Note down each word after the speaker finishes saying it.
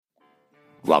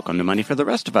Welcome to Money for the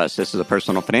Rest of Us. This is a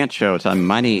personal finance show. It's on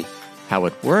money, how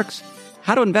it works,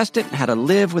 how to invest it, and how to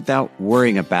live without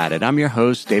worrying about it. I'm your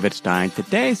host, David Stein.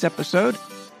 Today's episode,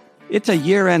 it's a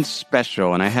year-end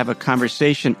special, and I have a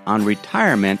conversation on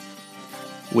retirement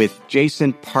with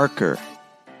Jason Parker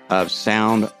of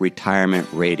Sound Retirement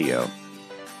Radio.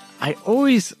 I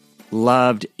always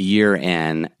loved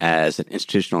year-end as an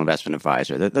institutional investment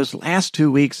advisor. Those last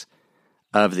 2 weeks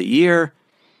of the year,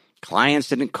 clients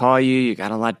didn't call you, you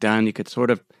got a lot done. You could sort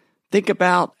of think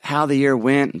about how the year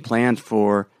went and plan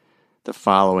for the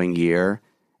following year.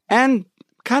 And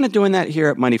kind of doing that here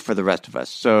at Money for the Rest of Us.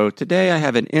 So today I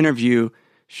have an interview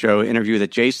that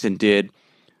Jason did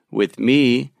with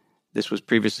me. This was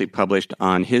previously published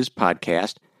on his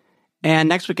podcast. And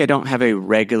next week I don't have a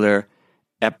regular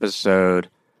episode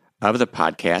of the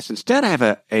podcast. Instead, I have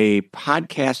a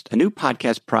new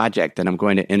podcast project that I'm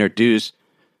going to introduce,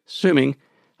 assuming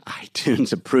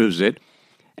iTunes approves it.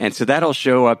 And so that'll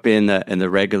show up in the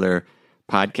regular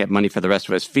podcast Money for the Rest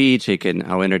of Us feed. So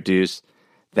I'll introduce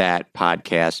that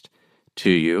podcast to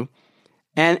you.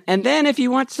 And then if you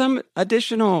want some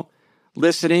additional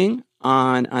listening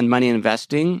on money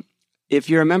investing, if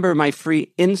you're a member of my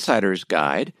free Insider's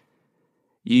Guide,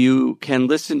 you can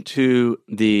listen to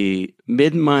the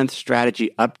mid-month strategy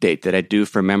update that I do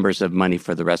for members of Money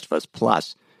for the Rest of Us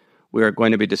Plus. We are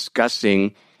going to be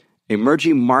discussing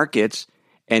emerging markets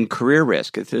and career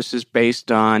risk. This is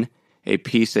based on a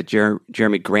piece that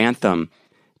Jeremy Grantham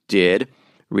did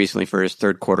recently for his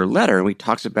third quarter letter. And he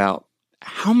talks about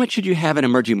how much should you have in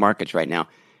emerging markets right now,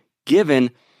 given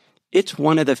it's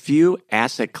one of the few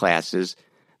asset classes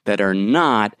that are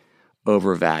not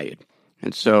overvalued.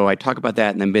 And so I talk about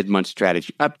that in the mid-month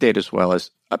strategy update, as well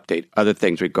as update other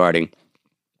things regarding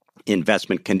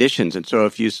investment conditions. And so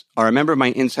if you are a member of my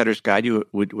Insider's Guide, you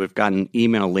would have gotten an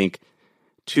email link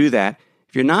to that.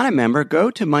 If you're not a member,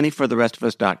 go to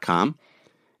moneyfortherestofus.com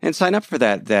and sign up for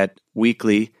that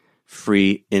weekly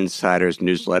free Insiders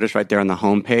newsletters right there on the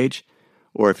homepage.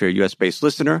 Or if you're a U.S.-based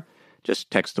listener,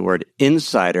 just text the word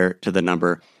Insider to the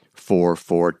number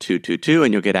 44222,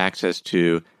 and you'll get access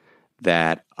to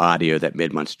that audio, that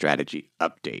mid-month strategy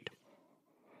update.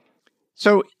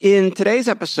 So in today's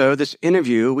episode, this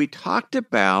interview, we talked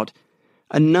about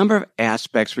a number of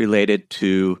aspects related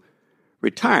to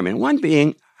retirement. One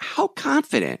being, how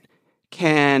confident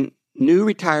can new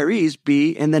retirees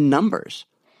be in the numbers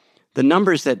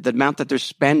that the amount that they're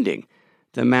spending,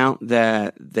 the amount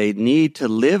that they need to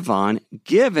live on,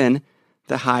 given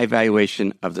the high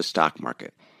valuation of the stock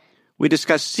market. We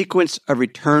discussed sequence of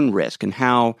return risk and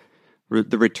how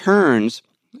the returns,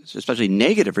 especially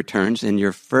negative returns in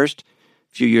your first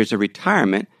few years of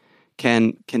retirement,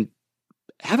 can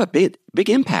have a big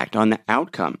impact on the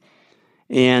outcome.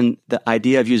 And the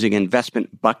idea of using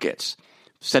investment buckets,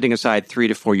 setting aside 3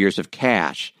 to 4 years of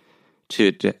cash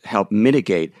to help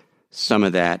mitigate some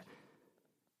of that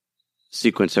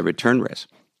sequence of return risk.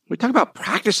 We talk about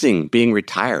practicing being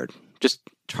retired, just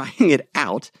trying it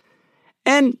out.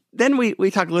 And then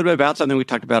we talk a little bit about something we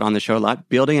talked about on the show a lot,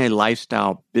 building a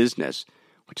lifestyle business,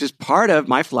 which is part of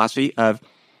my philosophy of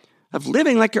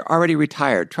living like you're already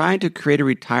retired, trying to create a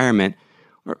retirement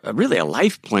or really a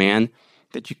life plan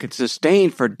that you could sustain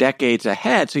for decades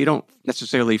ahead, so you don't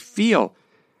necessarily feel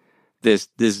this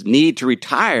need to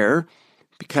retire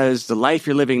because the life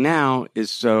you're living now is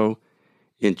so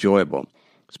enjoyable.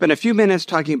 Spend a few minutes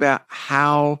talking about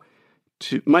how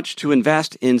much to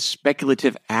invest in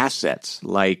speculative assets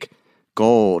like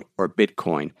gold or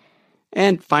Bitcoin.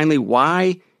 And finally,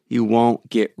 why you won't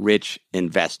get rich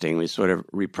investing. We sort of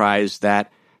reprise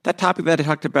that topic that I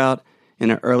talked about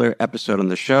in an earlier episode on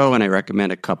the show, and I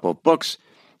recommend a couple of books.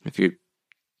 If you're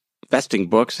investing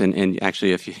books, and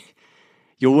actually if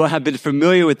you will have been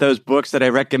familiar with those books that I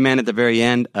recommend at the very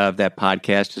end of that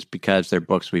podcast, just because they're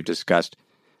books we've discussed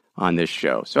on this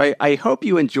show. So I hope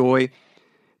you enjoy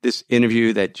this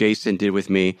interview that Jason did with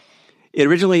me. It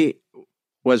originally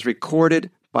was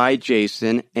recorded by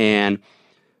Jason and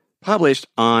published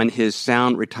on his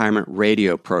Sound Retirement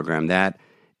Radio program. That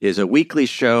is a weekly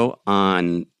show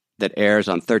that airs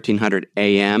on 1300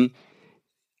 AM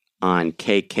on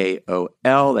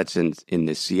KKOL. That's in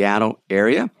the Seattle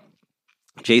area.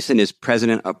 Jason is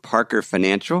president of Parker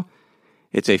Financial.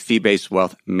 It's a fee-based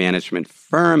wealth management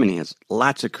firm, and he has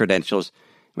lots of credentials.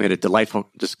 We had a delightful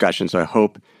discussion, so I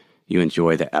hope you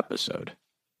enjoy the episode.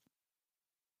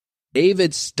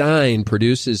 David Stein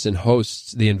produces and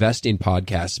hosts the investing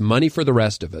podcast, Money for the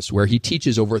Rest of Us, where he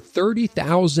teaches over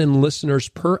 30,000 listeners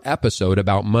per episode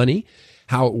about money,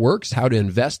 how it works, how to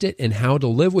invest it, and how to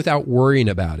live without worrying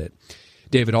about it.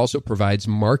 David also provides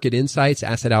market insights,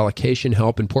 asset allocation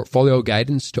help, and portfolio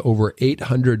guidance to over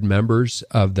 800 members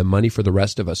of the Money for the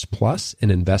Rest of Us Plus,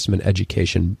 an investment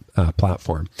education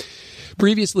platform.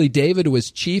 Previously, David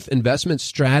was Chief Investment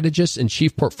Strategist and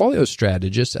Chief Portfolio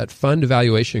Strategist at Fund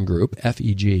Evaluation Group,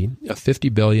 FEG, a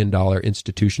 $50 billion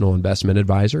institutional investment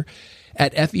advisor.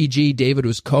 At FEG, David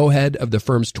was co-head of the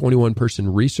firm's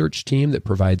 21-person research team that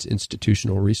provides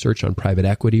institutional research on private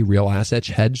equity, real assets,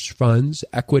 hedge funds,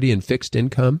 equity, and fixed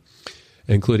income,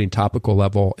 including topical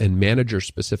level and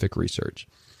manager-specific research.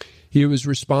 He was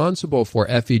responsible for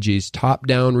FEG's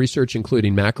top-down research,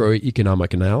 including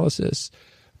macroeconomic analysis,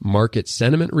 market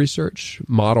sentiment research,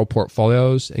 model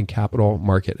portfolios, and capital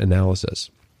market analysis.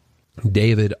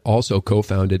 David also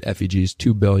co-founded FEG's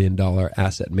 $2 billion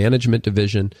asset management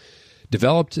division,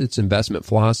 developed its investment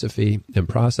philosophy and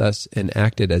process, and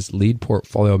acted as lead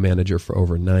portfolio manager for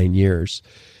over 9 years.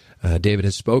 David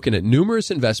has spoken at numerous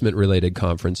investment-related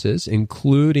conferences,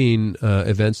 including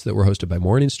events that were hosted by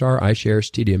Morningstar, iShares,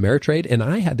 TD Ameritrade, and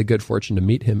I had the good fortune to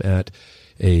meet him at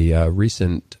a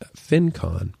recent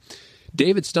FinCon.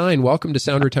 David Stein, welcome to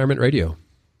Sound Retirement Radio.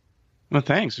 Well,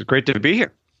 thanks. It's great to be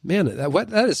here. Man,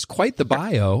 that is quite the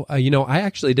bio. I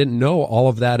actually didn't know all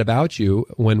of that about you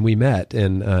when we met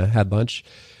and had lunch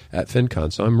at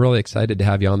FinCon. So I'm really excited to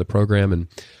have you on the program. And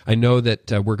I know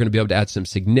that we're going to be able to add some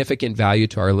significant value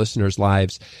to our listeners'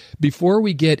 lives. Before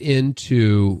we get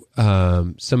into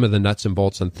some of the nuts and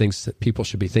bolts on things that people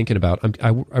should be thinking about,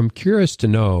 I'm curious to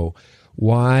know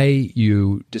why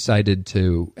you decided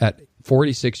to, at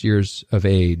 46 years of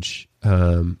age,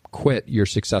 quit your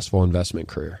successful investment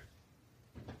career.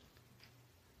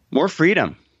 More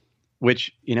freedom,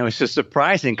 which, is just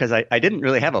surprising because I didn't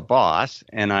really have a boss,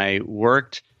 and I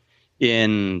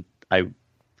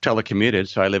telecommuted.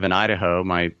 So I live in Idaho.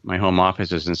 My home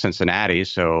office is in Cincinnati.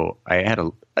 So I had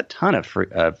a ton of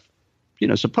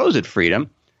supposed freedom,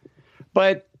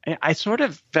 but I sort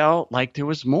of felt like there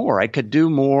was more. I could do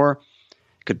more,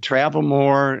 could travel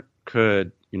more,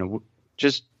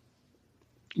 just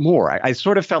more. I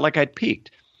sort of felt like I'd peaked.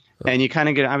 And you kind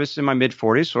of I was in my mid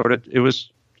 40s, it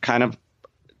was kind of,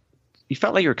 you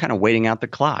felt like you were kind of waiting out the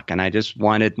clock, and I just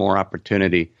wanted more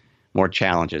opportunity, more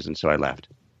challenges, and so I left.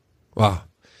 Wow,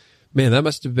 man, that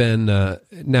must have been. Are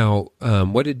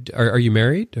you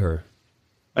married or?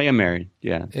 I am married.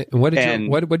 Yeah. And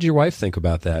what did your wife think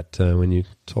about that when you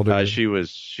told her? She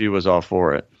was all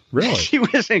for it. Really? She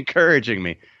was encouraging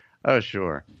me. Oh,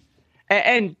 sure.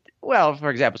 And well, for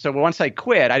example, so once I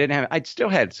quit, I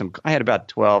had about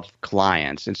 12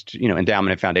 clients,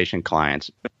 endowment and foundation clients,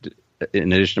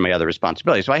 in addition to my other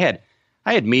responsibilities. So I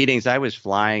had meetings, I was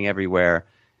flying everywhere.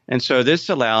 And so this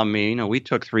allowed me, we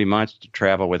took 3 months to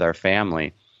travel with our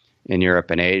family in Europe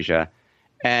and Asia.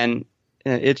 And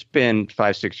it's been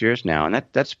 5-6 years now. And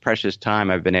that's precious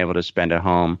time I've been able to spend at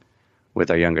home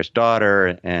with our youngest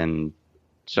daughter. And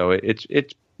so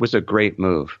it was a great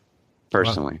move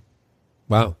personally.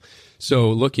 Wow.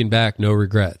 So looking back, no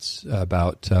regrets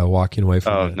about walking away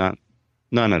from it?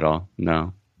 None at all.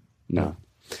 No.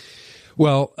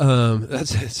 Well,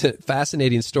 that's a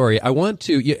fascinating story. I want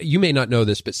to, you may not know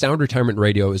this, but Sound Retirement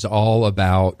Radio is all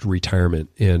about retirement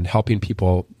and helping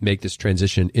people make this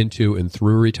transition into and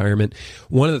through retirement.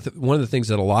 One of the things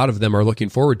that a lot of them are looking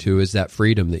forward to is that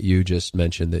freedom that you just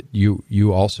mentioned that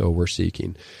you also were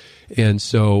seeking. And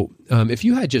so if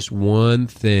you had just one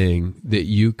thing that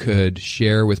you could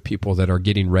share with people that are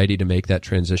getting ready to make that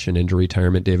transition into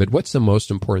retirement, David, what's the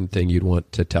most important thing you'd want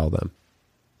to tell them?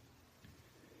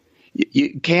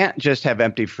 You can't just have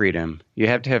empty freedom. You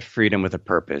have to have freedom with a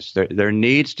purpose. There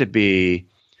needs to be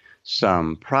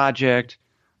some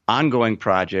ongoing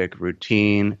project,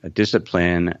 routine, a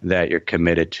discipline that you're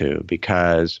committed to.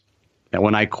 Because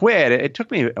when I quit, it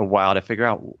took me a while to figure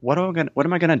out what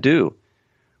am I going to do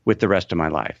with the rest of my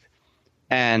life.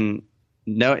 And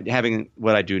having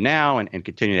what I do now and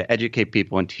continue to educate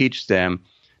people and teach them,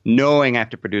 knowing I have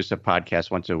to produce a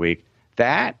podcast once a week,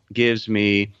 that gives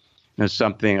me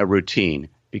a routine.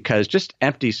 Because just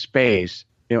empty space,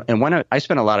 and when I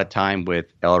spend a lot of time with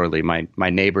elderly, my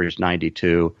neighbor is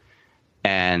 92,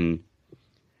 and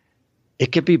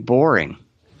it could be boring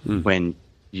to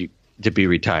be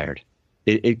retired.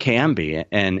 It can be,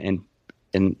 and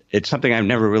it's something I've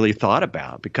never really thought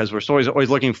about because we're always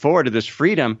looking forward to this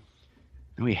freedom,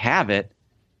 and we have it.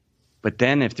 But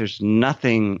then if there's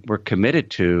nothing we're committed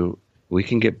to, we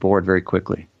can get bored very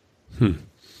quickly.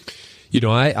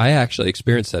 I actually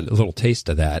experienced a little taste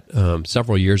of that.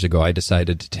 Several years ago, I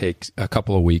decided to take a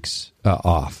couple of weeks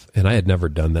off, and I had never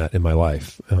done that in my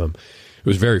life. It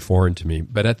was very foreign to me.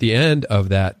 But at the end of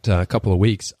that couple of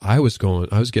weeks, I was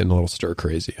getting a little stir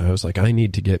crazy. I was like, I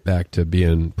need to get back to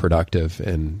being productive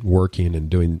and working and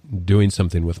doing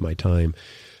something with my time.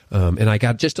 And I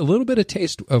got just a little bit of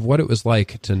taste of what it was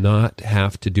like to not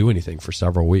have to do anything for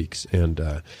several weeks.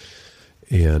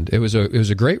 And it was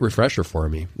a great refresher for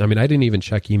me. I mean, I didn't even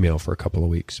check email for a couple of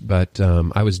weeks, but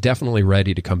I was definitely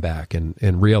ready to come back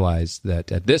and realize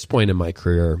that at this point in my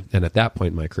career and at that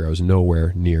point in my career, I was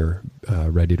nowhere near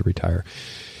ready to retire.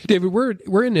 David,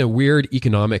 we're in a weird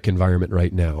economic environment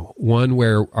right now, one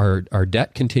where our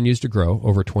debt continues to grow,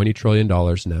 over $20 trillion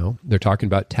now. They're talking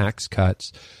about tax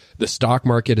cuts. The stock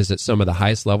market is at some of the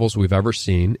highest levels we've ever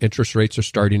seen. Interest rates are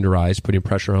starting to rise, putting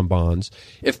pressure on bonds.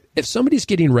 If somebody's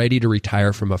getting ready to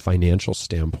retire from a financial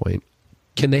standpoint,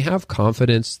 can they have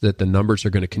confidence that the numbers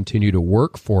are going to continue to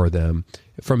work for them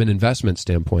from an investment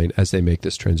standpoint as they make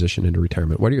this transition into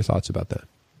retirement? What are your thoughts about that?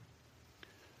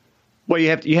 Well,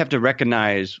 you have to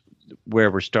recognize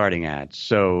where we're starting at.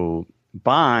 So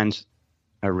bonds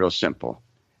are real simple.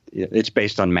 It's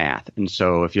based on math. And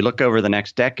so if you look over the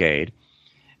next decade,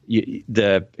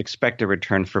 the expected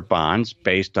return for bonds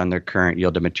based on their current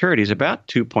yield to maturity is about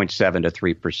 2.7 to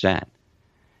 3%.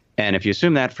 And if you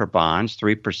assume that for bonds,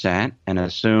 3%, and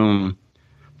assume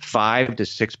 5 to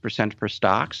 6% for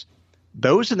stocks,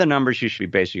 those are the numbers you should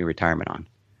be basing your retirement on.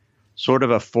 Sort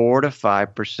of a 4 to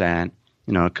 5%,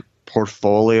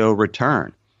 portfolio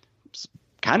return. It's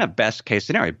kind of best case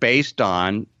scenario based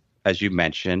on, as you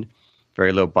mentioned,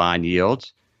 very low bond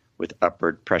yields with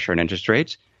upward pressure on interest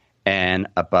rates and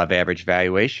above average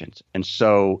valuations. And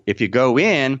so if you go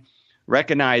in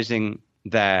recognizing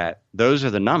that those are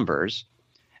the numbers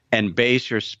and base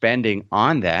your spending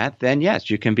on that, then yes,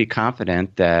 you can be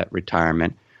confident that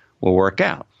retirement will work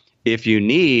out. If you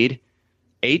need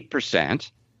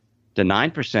 8% to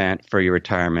 9% for your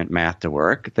retirement math to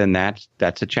work, then that's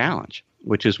a challenge,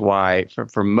 which is why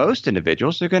for most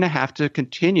individuals, they're going to have to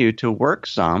continue to work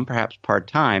some, perhaps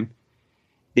part-time,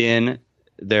 in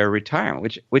their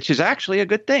retirement, which is actually a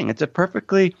good thing. It's a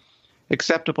perfectly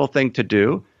acceptable thing to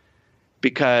do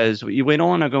because we don't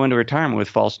want to go into retirement with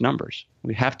false numbers.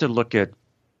 We have to look at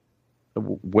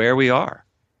where we are.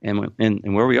 And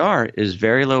where we are is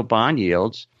very low bond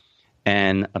yields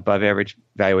and above average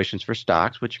valuations for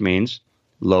stocks, which means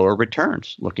lower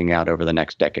returns looking out over the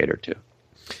next decade or two.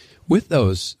 With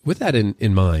that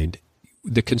in mind,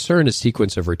 the concern is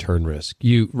sequence of return risk.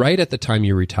 Right at the time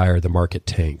you retire, the market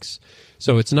tanks.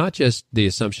 So it's not just the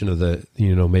assumption of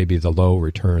maybe the low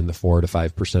return, the 4 to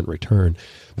 5% return.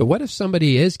 But what if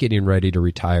somebody is getting ready to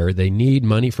retire? They need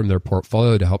money from their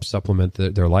portfolio to help supplement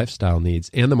their lifestyle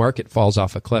needs, and the market falls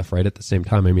off a cliff right at the same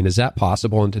time. I mean, is that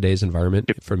possible in today's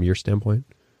environment from your standpoint?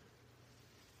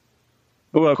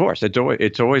 Well, of course,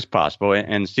 it's always possible.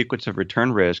 And sequence of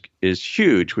return risk is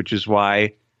huge, which is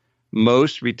why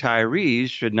most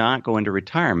retirees should not go into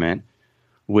retirement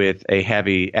with a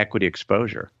heavy equity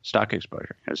exposure, stock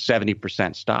exposure,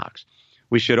 70% stocks.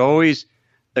 We should always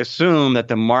assume that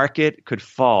the market could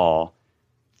fall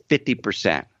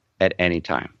 50% at any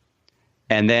time.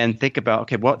 And then think about,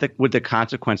 okay, what would the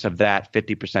consequence of that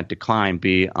 50% decline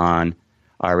be on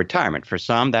our retirement? For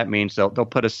some, that means they'll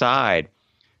put aside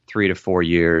 3 to 4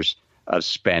 years of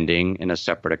spending in a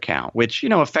separate account, which,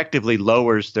 effectively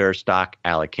lowers their stock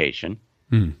allocation.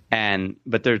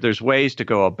 But there's ways to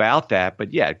go about that.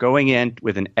 But yeah, going in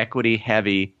with an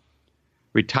equity-heavy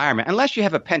retirement, unless you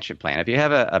have a pension plan. If you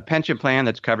have a pension plan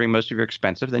that's covering most of your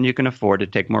expenses, then you can afford to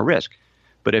take more risk.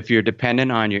 But if you're dependent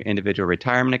on your individual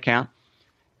retirement account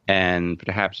and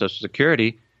perhaps Social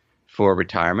Security for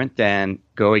retirement, then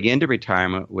going into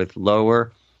retirement with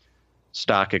lower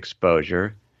stock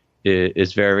exposure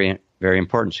is very, very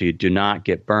important. So you do not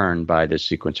get burned by this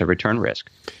sequence of return risk.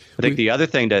 I think the other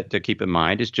thing to keep in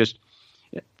mind is just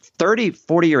 30,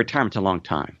 40-year retirement's a long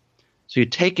time. So you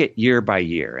take it year by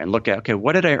year and look at, okay,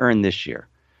 what did I earn this year?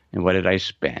 And what did I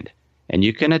spend? And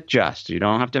you can adjust. You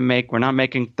don't have to we're not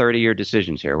making 30-year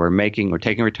decisions here. We're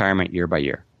taking retirement year by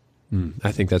year.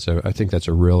 I think that's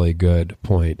a really good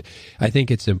point. I think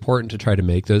it's important to try to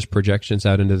make those projections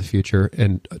out into the future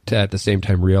and to at the same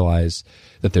time realize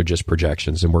that they're just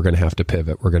projections and we're going to have to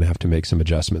pivot. We're going to have to make some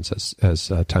adjustments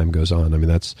as time goes on. I mean,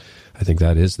 I think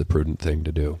that is the prudent thing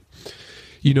to do.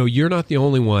 You're not the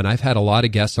only one. I've had a lot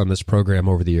of guests on this program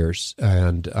over the years,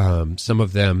 and some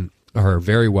of them are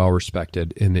very well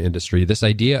respected in the industry. This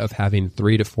idea of having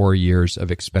 3 to 4 years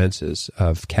of expenses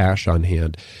of cash on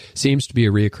hand seems to be a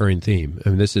reoccurring theme. I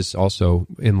mean, this is also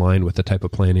in line with the type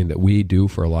of planning that we do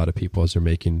for a lot of people as they're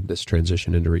making this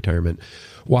transition into retirement.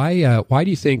 Why do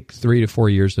you think 3 to 4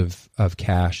 years of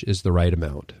cash is the right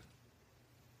amount?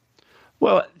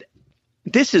 Well,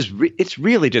 it's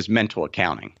really just mental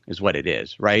accounting is what it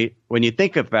is, right? When you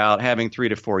think about having 3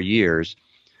 to 4 years,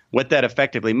 what that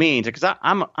effectively means, because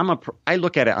I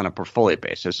look at it on a portfolio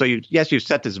basis. So you've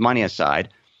set this money aside,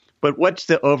 but what's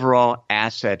the overall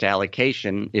asset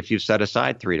allocation if you've set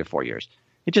aside 3 to 4 years?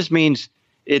 It just means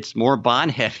it's more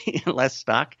bond heavy and less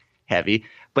stock heavy,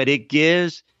 but it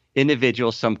gives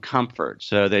individuals some comfort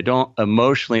so they don't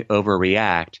emotionally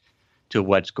overreact to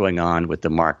what's going on with the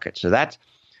market.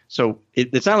 So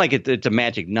it's not like it's a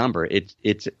magic number.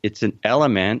 It's an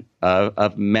element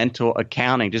of mental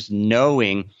accounting, just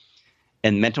knowing.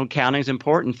 And mental accounting is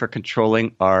important for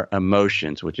controlling our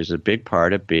emotions, which is a big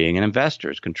part of being an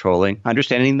investor, is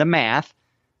understanding the math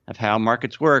of how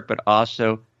markets work, but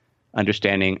also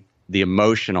understanding the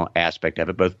emotional aspect of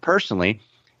it, both personally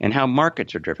and how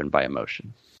markets are driven by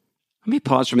emotion. Let me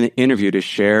pause from the interview to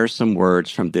share some words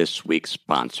from this week's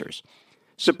sponsors.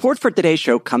 Support for today's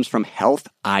show comes from Health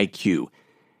IQ.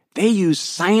 They use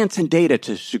science and data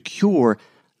to secure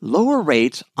lower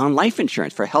rates on life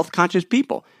insurance for health-conscious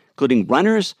people, including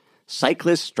runners,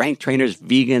 cyclists, strength trainers,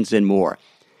 vegans, and more.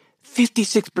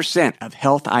 56% of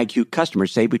Health IQ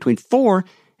customers save between 4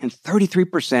 and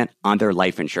 33% on their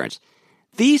life insurance.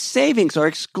 These savings are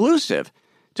exclusive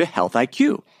to Health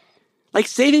IQ. Like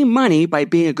saving money by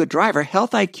being a good driver,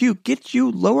 Health IQ gets you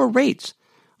lower rates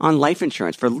on life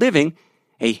insurance for living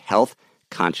a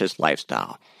health-conscious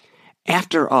lifestyle.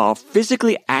 After all,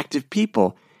 physically active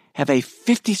people have a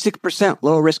 56%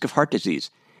 lower risk of heart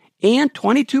disease and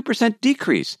 22%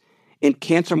 decrease in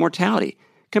cancer mortality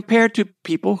compared to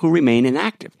people who remain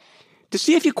inactive. To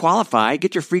see if you qualify,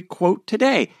 get your free quote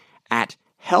today at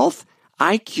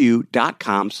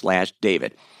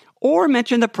healthiq.com/David, or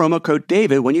mention the promo code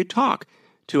David when you talk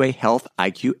to a Health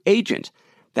IQ agent.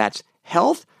 That's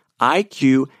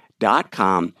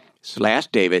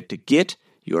healthiq.com/David to get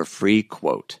your free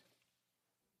quote.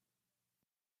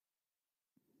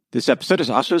 This episode is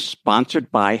also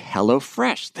sponsored by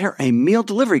HelloFresh. They're a meal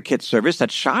delivery kit service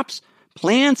that shops,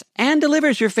 plans, and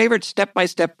delivers your favorite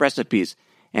step-by-step recipes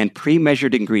and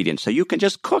pre-measured ingredients so you can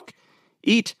just cook,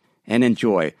 eat, and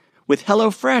enjoy. With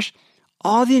HelloFresh,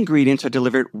 all the ingredients are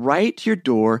delivered right to your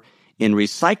door in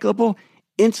recyclable,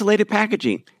 insulated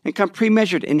packaging and come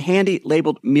pre-measured in handy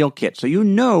labeled meal kits so you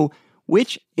know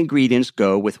which ingredients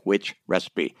go with which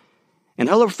recipe. And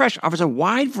HelloFresh offers a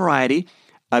wide variety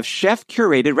of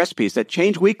chef-curated recipes that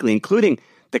change weekly, including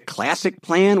the Classic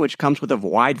Plan, which comes with a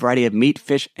wide variety of meat,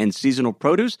 fish, and seasonal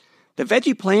produce, the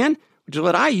Veggie Plan, which is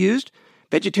what I used,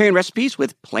 vegetarian recipes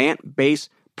with plant-based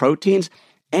proteins,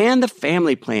 and the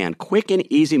Family Plan, quick and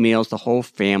easy meals the whole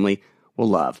family will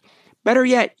love. Better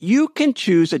yet, you can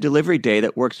choose a delivery day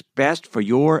that works best for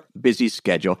your busy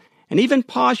schedule and even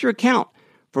pause your account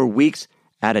for weeks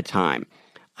at a time.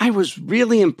 I was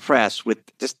really impressed with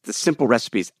just the simple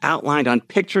recipes outlined on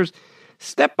pictures,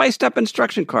 step-by-step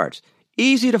instruction cards,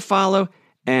 easy to follow,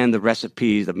 and the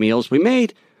recipes, the meals we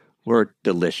made were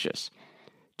delicious.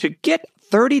 To get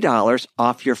 $30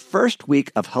 off your first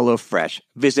week of HelloFresh,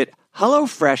 visit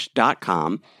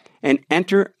HelloFresh.com and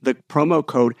enter the promo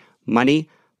code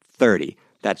MONEY30.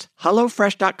 That's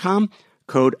HelloFresh.com,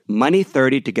 code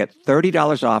MONEY30 to get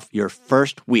 $30 off your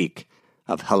first week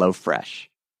of HelloFresh.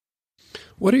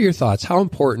 What are your thoughts? How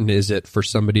important is it for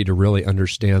somebody to really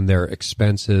understand their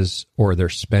expenses or their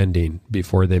spending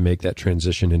before they make that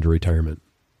transition into retirement?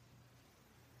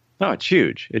 No, it's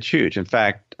huge. It's huge. In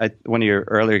fact, one of your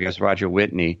earlier guests, Roger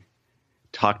Whitney,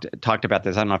 talked about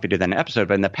this. I don't know if he did that in an episode,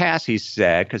 but in the past he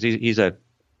said, because he's a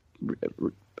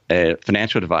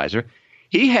financial advisor,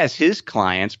 he has his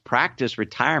clients practice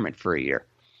retirement for a year.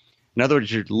 In other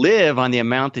words, you live on the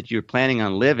amount that you're planning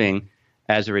on living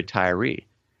as a retiree.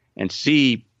 And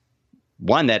see,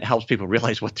 one, that helps people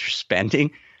realize what they're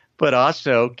spending, but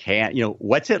also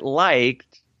what's it like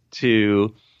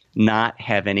to not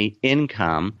have any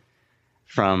income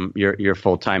from your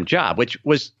full-time job, which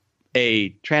was a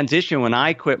transition when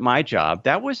I quit my job.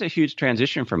 That was a huge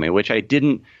transition for me, which I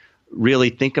didn't really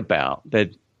think about,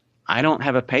 that I don't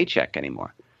have a paycheck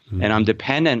anymore. Mm-hmm. And I'm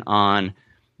dependent on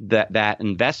that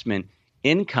investment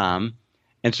income.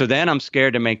 And so then I'm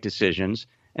scared to make decisions.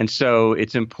 And so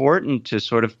it's important to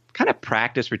sort of kind of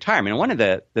practice retirement. And one of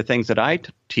the things that I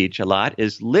teach a lot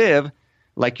is live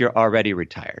like you're already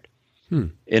retired.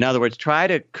 In other words, try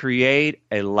to create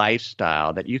a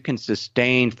lifestyle that you can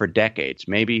sustain for decades,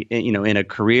 maybe in a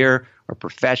career or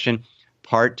profession,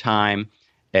 part-time,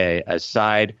 a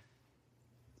side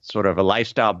sort of a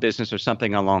lifestyle business or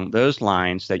something along those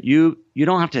lines, that you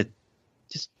don't have to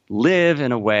just live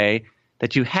in a way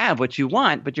that you have what you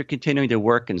want, but you're continuing to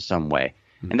work in some way.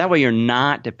 And that way you're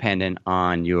not dependent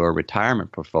on your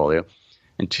retirement portfolio.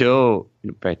 until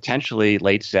potentially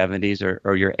late 70s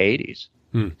or your 80s.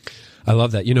 I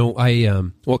love that.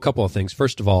 A couple of things.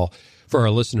 First of all, for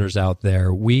our listeners out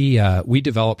there, we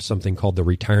developed something called the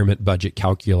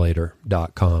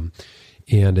retirementbudgetcalculator.com.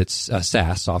 And it's a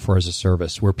SaaS, software as a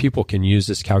service, where people can use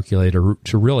this calculator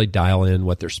to really dial in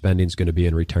what their spending is going to be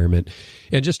in retirement.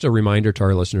 And just a reminder to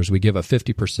our listeners, we give a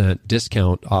 50%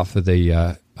 discount off of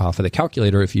the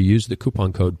calculator if you use the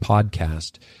coupon code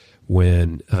podcast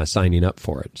when signing up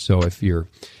for it. So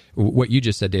what you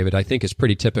just said, David, I think is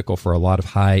pretty typical for a lot of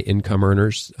high income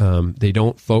earners. They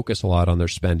don't focus a lot on their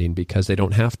spending because they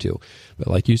don't have to. But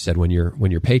like you said, when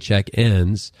your paycheck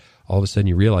ends, all of a sudden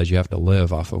you realize you have to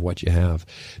live off of what you have.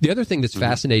 The other thing that's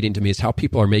fascinating to me is how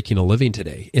people are making a living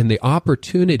today, and the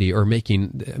opportunity, or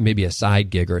making maybe a side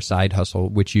gig or a side hustle,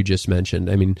 which you just mentioned.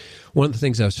 I mean, one of the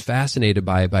things I was fascinated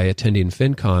by attending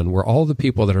FinCon were all the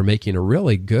people that are making a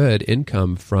really good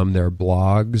income from their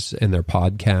blogs and their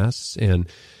podcasts and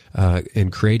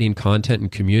creating content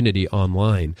and community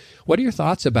online. What are your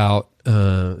thoughts about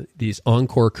these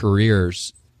encore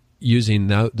careers using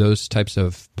those types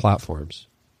of platforms?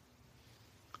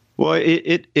 Well,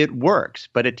 it works,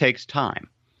 but it takes time.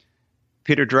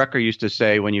 Peter Drucker used to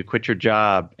say, when you quit your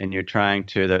job and you're trying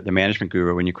to, the management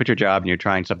guru, when you quit your job and you're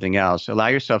trying something else, allow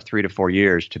yourself 3 to 4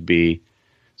 years to be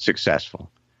successful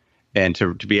and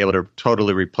to be able to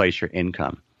totally replace your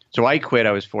income. So I quit.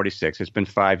 I was 46. It's been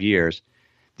 5 years.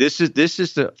 This is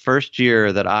the first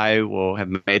year that I will have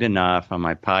made enough on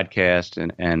my podcast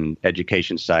and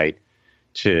education site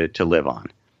to live on.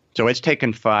 So it's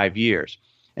taken 5 years.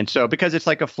 And so, because it's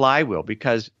like a flywheel,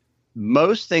 because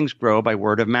most things grow by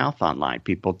word of mouth online.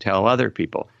 People tell other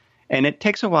people. And it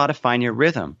takes a while to find your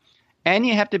rhythm. And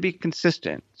you have to be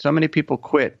consistent. So many people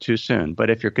quit too soon. But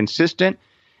if you're consistent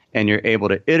and you're able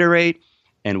to iterate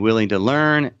and willing to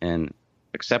learn and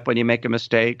accept when you make a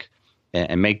mistake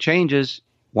and make changes,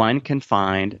 one can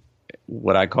find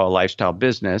what I call a lifestyle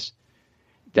business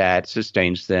that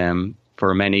sustains them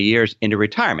for many years into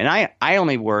retirement. I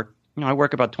only work. I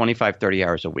work about 25, 30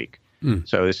 hours a week.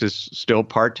 So this is still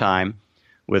part-time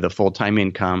with a full-time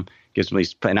income. Gives me,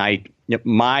 and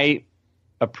my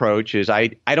approach is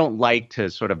I don't like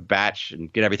to sort of batch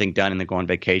and get everything done and then go on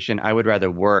vacation. I would rather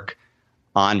work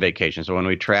on vacation. So when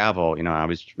we travel, I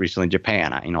was recently in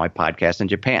Japan. I podcast in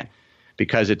Japan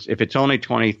because if it's only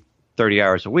 20, 30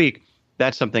 hours a week,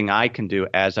 that's something I can do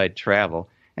as I travel.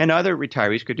 And other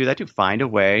retirees could do that too. Find a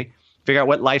way, figure out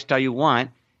what lifestyle you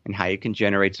want, and how you can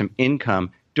generate some income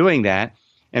doing that,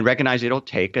 and recognize it'll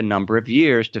take a number of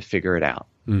years to figure it out.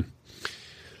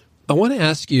 I want to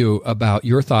ask you about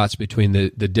your thoughts between the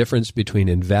difference between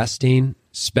investing,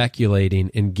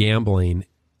 speculating, and gambling,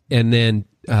 and then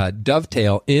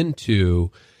dovetail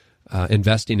into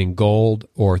investing in gold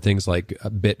or things like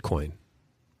Bitcoin.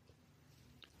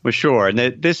 Well, sure. And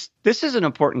this is an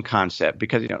important concept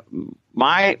because,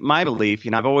 my belief,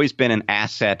 I've always been an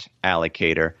asset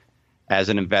allocator as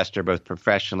an investor, both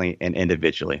professionally and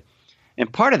individually.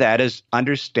 And part of that is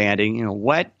understanding,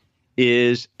 what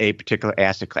is a particular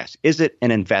asset class? Is it an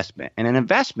investment? And an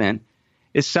investment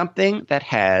is something that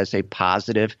has a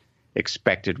positive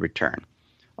expected return.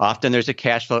 Often there's a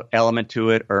cash flow element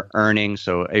to it or earnings.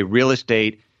 So a real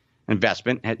estate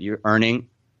investment, you're earning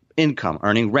income,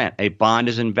 earning rent. A bond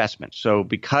is investment. So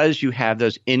because you have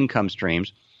those income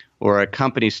streams, or a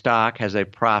company stock has a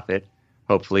profit,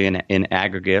 hopefully in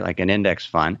aggregate, like an index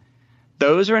fund,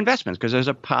 those are investments because there's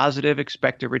a positive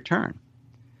expected return.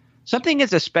 Something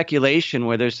is a speculation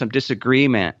where there's some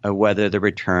disagreement of whether the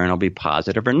return will be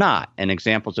positive or not. And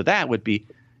examples of that would be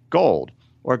gold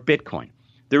or Bitcoin.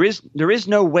 There is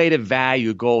no way to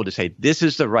value gold to say this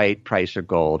is the right price for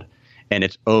gold and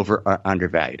it's over or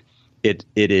undervalued. It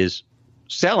is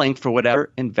selling for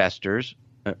whatever investors,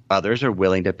 others are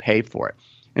willing to pay for it.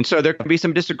 And so there can be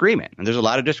some disagreement, and there's a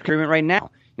lot of disagreement right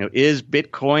now. Is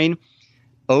Bitcoin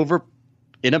over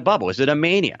in a bubble? Is it a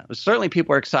mania? Certainly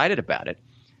people are excited about it,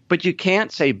 but you can't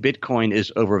say Bitcoin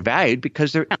is overvalued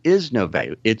because there is no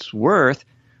value. It's worth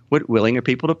what willing are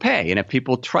people to pay. And if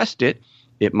people trust it,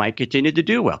 it might continue to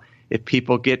do well. If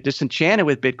people get disenchanted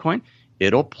with Bitcoin,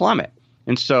 it'll plummet.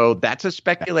 And so that's a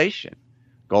speculation.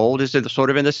 Gold is sort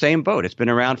of in the same boat. It's been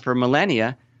around for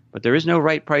millennia, but there is no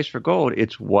right price for gold.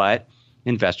 It's what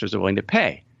investors are willing to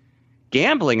pay.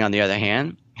 Gambling, on the other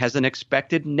hand, has an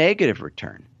expected negative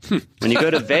return. When you go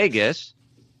to Vegas,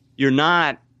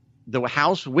 the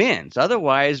house wins.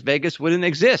 Otherwise, Vegas wouldn't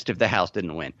exist if the house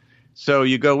didn't win. So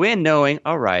you go in knowing,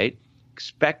 all right,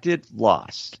 expected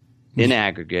loss in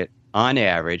aggregate, on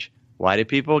average. Why do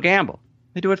people gamble?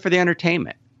 They do it for the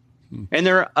entertainment. And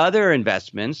there are other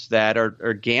investments that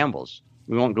are gambles.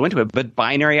 We won't go into it, but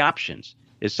binary options.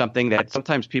 is something that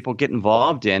sometimes people get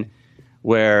involved in,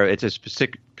 where it's a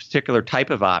particular type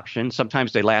of option.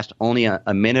 Sometimes they last only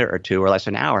a minute or two or less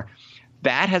an hour.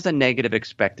 That has a negative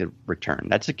expected return.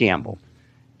 That's a gamble.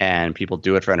 And people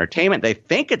do it for entertainment. They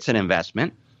think it's an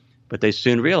investment, but they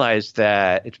soon realize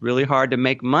that it's really hard to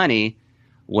make money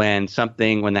when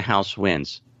the house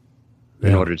wins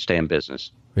in order to stay in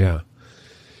business. Yeah.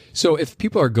 So if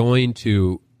people are going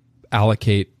to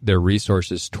allocate their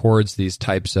resources towards these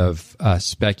types of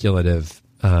speculative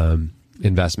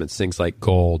investments, things like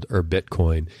gold or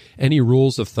Bitcoin, any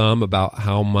rules of thumb about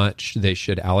how much they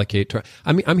should allocate to?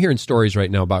 I mean, I'm hearing stories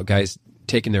right now about guys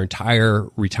taking their entire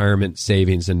retirement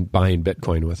savings and buying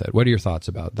Bitcoin with it. What are your thoughts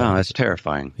about that? Oh, that's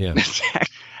terrifying. Yeah.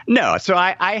 No. So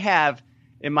I have,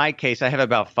 in my case, I have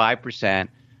about 5%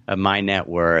 of my net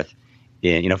worth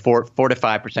in, 4 to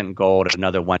 5% in gold, and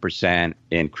another 1%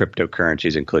 in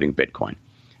cryptocurrencies, including Bitcoin.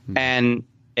 And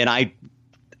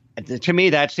to me,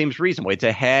 that seems reasonable. It's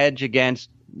a hedge against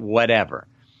whatever.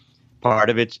 Part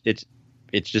of it's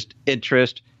just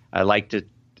interest. I like to.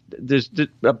 There's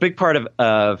a big part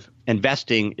of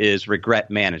investing is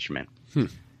regret management,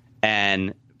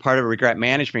 and part of regret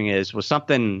management is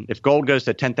something. If gold goes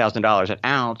to $10,000 an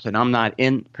ounce and I'm not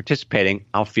participating,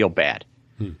 I'll feel bad.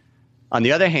 On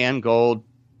the other hand, gold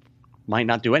might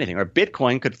not do anything, or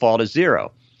Bitcoin could fall to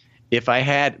zero. If I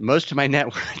had most of my net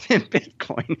worth in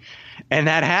Bitcoin and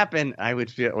that happened, I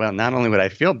would feel, well, not only would I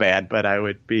feel bad, but I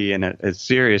would be in a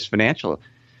serious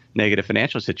negative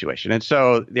financial situation. And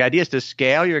so the idea is to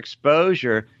scale your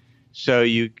exposure so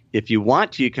if you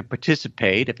want to, you can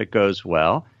participate if it goes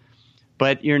well,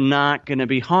 but you're not going to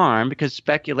be harmed because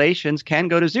speculations can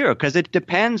go to zero because it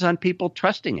depends on people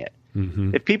trusting it.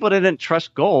 Mm-hmm. If people didn't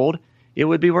trust gold, it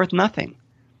would be worth nothing.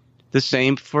 The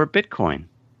same for Bitcoin.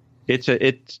 It's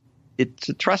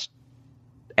a trust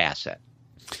asset.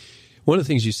 One of the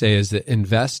things you say is that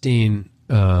investing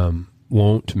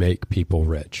won't make people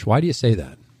rich. Why do you say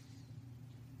that?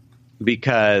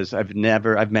 Because I've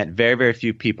met very, very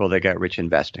few people that got rich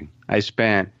investing. I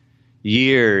spent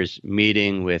years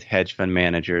meeting with hedge fund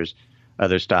managers,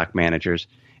 other stock managers,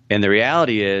 and the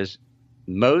reality is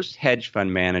most hedge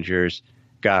fund managers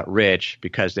got rich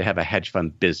because they have a hedge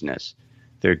fund business.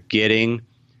 They're getting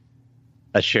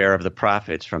a share of the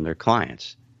profits from their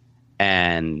clients.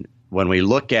 And when we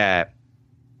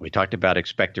talked about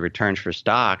expected returns for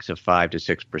stocks of 5 to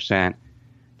 6%,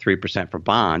 3% for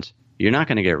bonds, you're not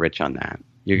going to get rich on that.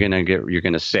 You're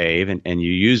going to save and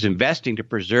you use investing to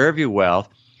preserve your wealth,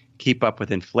 keep up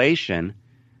with inflation.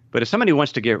 But if somebody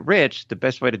wants to get rich, the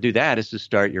best way to do that is to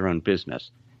start your own business.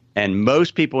 And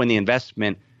most people in the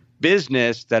investment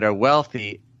business that are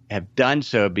wealthy have done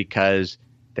so because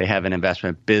they have an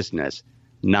investment business,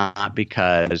 not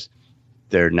because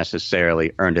they're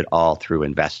necessarily earned it all through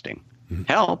investing. Mm-hmm.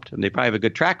 Helped, and they probably have a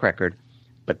good track record,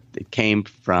 but it came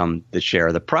from the share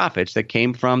of the profits that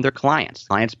came from their clients.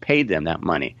 Clients paid them that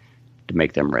money to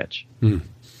make them rich. Mm.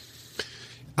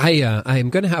 I'm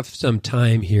going to have some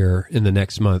time here in the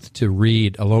next month to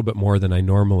read a little bit more than I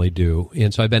normally do.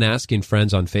 And so I've been asking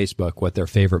friends on Facebook what their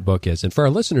favorite book is. And for our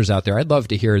listeners out there, I'd love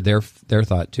to hear their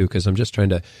thought too, because I'm just trying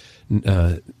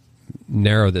to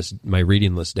narrow my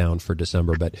reading list down for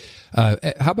December. But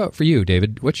how about for you,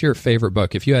 David? What's your favorite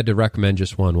book? If you had to recommend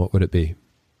just one, what would it be?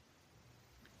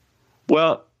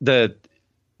 Well, let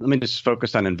me just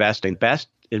focus on investing. Best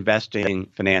investing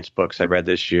finance books I read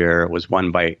this year was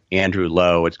one by Andrew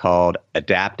Lo. It's called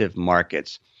Adaptive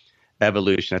Markets,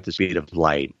 Evolution at the Speed of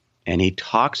Light. And he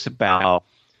talks about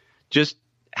just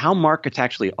how markets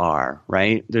actually are,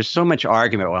 right? There's so much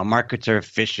argument. Well, markets are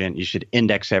efficient. You should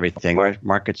index everything. Or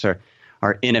markets are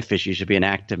inefficient. You should be an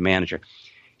active manager.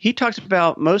 He talks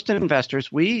about most investors,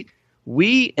 we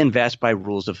invest by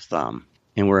rules of thumb,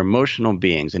 and we're emotional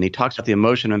beings. And he talks about the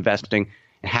emotion of investing,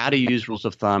 how to use rules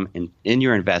of thumb in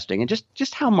your investing, and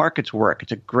just how markets work.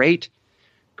 It's a great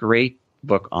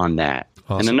book on that.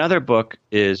 Awesome. And another book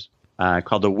is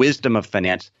called The Wisdom of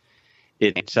Finance.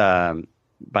 It's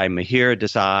by Mihir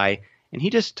Desai, and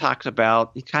he just talks about,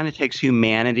 he kind of takes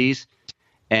humanities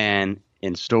and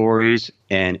in stories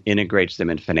and integrates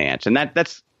them in finance. And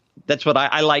that's what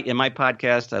I like in my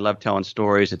podcast. I love telling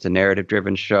stories. It's a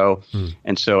narrative-driven show.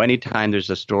 And so anytime there's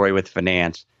a story with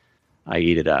finance, I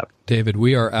eat it up. David,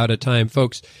 we are out of time.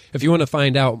 Folks, if you want to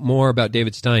find out more about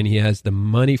David Stein, he has the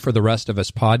Money for the Rest of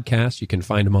Us podcast. You can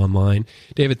find him online.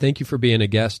 David, thank you for being a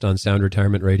guest on Sound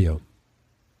Retirement Radio.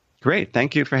 Great.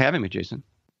 Thank you for having me, Jason.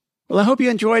 Well, I hope you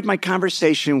enjoyed my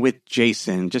conversation with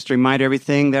Jason. Just a reminder,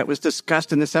 everything that was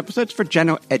discussed in this episode is for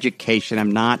general education.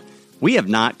 We have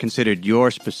not considered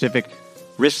your specific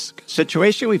risk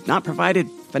situation. We've not provided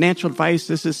financial advice.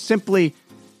 This is simply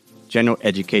general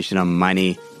education on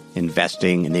money,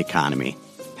 investing, and the economy.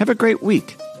 Have a great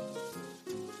week.